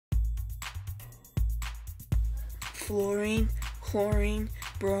Fluorine, Chlorine,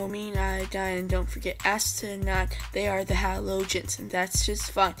 Bromine, Iodine, and don't forget Astatine. They are the halogens, and that's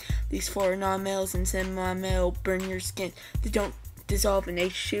just fine. These four nonmetals and semimetal burn your skin. They don't dissolve in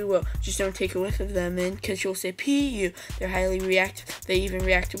H2O. Just don't take a whiff of them in, because you'll say pew-yew. They're highly reactive. They even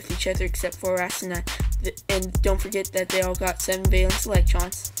react with each other except for Astatine. And don't forget that they all got 7 valence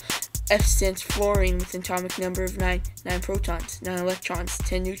electrons. F stands for fluorine with an atomic number of 9 protons, 9 electrons,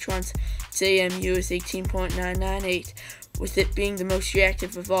 10 neutrons. Its AMU is 18.998. With it being the most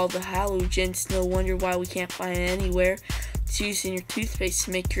reactive of all the halogens, no wonder why we can't find it anywhere. It's used in your toothpaste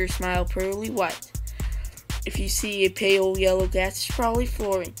to make your smile pearly white. If you see a pale yellow gas, it's probably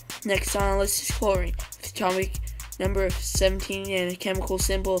fluorine. Next on the list is chlorine, with atomic number of 17 and a chemical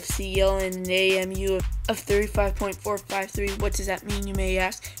symbol of Cl and an AMU of 35.453. What does that mean, you may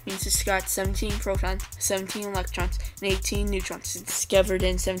ask? It means it's got 17 protons, 17 electrons, and 18 neutrons. It's discovered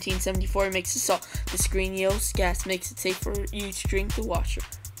in 1774. It makes a salt. This green yellow gas makes it safe for you to drink the water.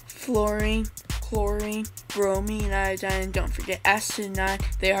 Fluorine, Chlorine, Bromine, Iodine, and don't forget Astatine.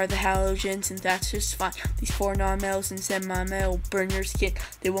 They are the halogens, and that's just fine. These four nonmetals and semimetal burn your skin.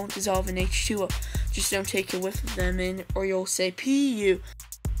 They won't dissolve in H2O. Just don't take a whiff of them in, or you'll say pew-yew.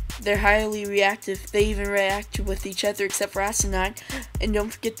 They're highly reactive. They even react with each other except for Astatine. And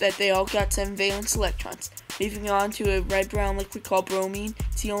don't forget that they all got 7 valence electrons. Moving on to a red-brown liquid called bromine.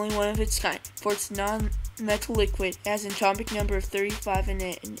 It's the only one of its kind. For its non-metal liquid, it has an atomic number of 35 and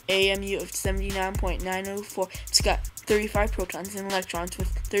an AMU of 79.904. It's got 35 protons and electrons with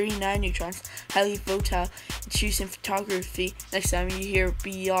 39 neutrons. Highly volatile. It's used in photography. Next time you hear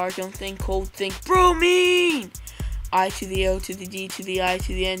BR, don't think cold, think bromine! I to the O to the D to the I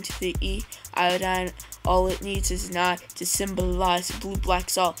to the N to the E. Iodine, all it needs is an I to symbolize a blue-black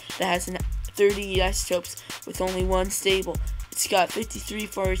salt that has 30 isotopes with only one stable. It's got 53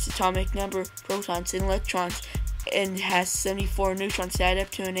 for its atomic number, protons and electrons, and has 74 neutrons to add up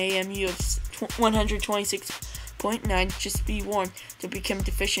to an AMU of 126.9. Just be warned, don't become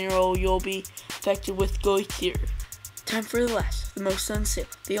deficient or you'll be affected with goiter. Time for the last, the most unstable,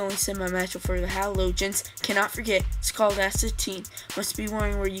 the only semi-metal for the halogens. Cannot forget, it's called Astatine. Must be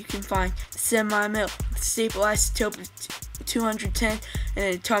wondering where you can find the semi-metal with a stable isotope of 210 and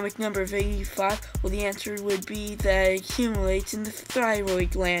an atomic number of 85. Well, the answer would be that it accumulates in the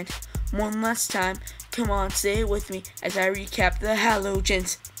thyroid gland. One last time, come on, say it with me as I recap the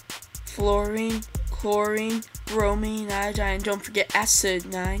halogens. Fluorine, Chlorine, Bromine, Iodine, don't forget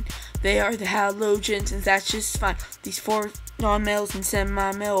Astatine. They are the halogens, and that's just fine. These four nonmetals and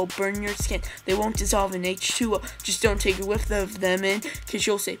semimetal burn your skin. They won't dissolve in H2O. Just don't take a whiff of them in, because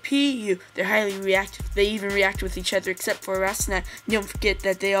you'll say pew-yew. They're highly reactive. They even react with each other except for Astatine. Don't forget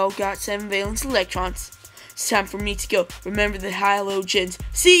that they all got 7 valence electrons. It's time for me to go. Remember the halogens.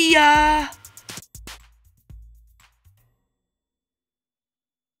 See ya!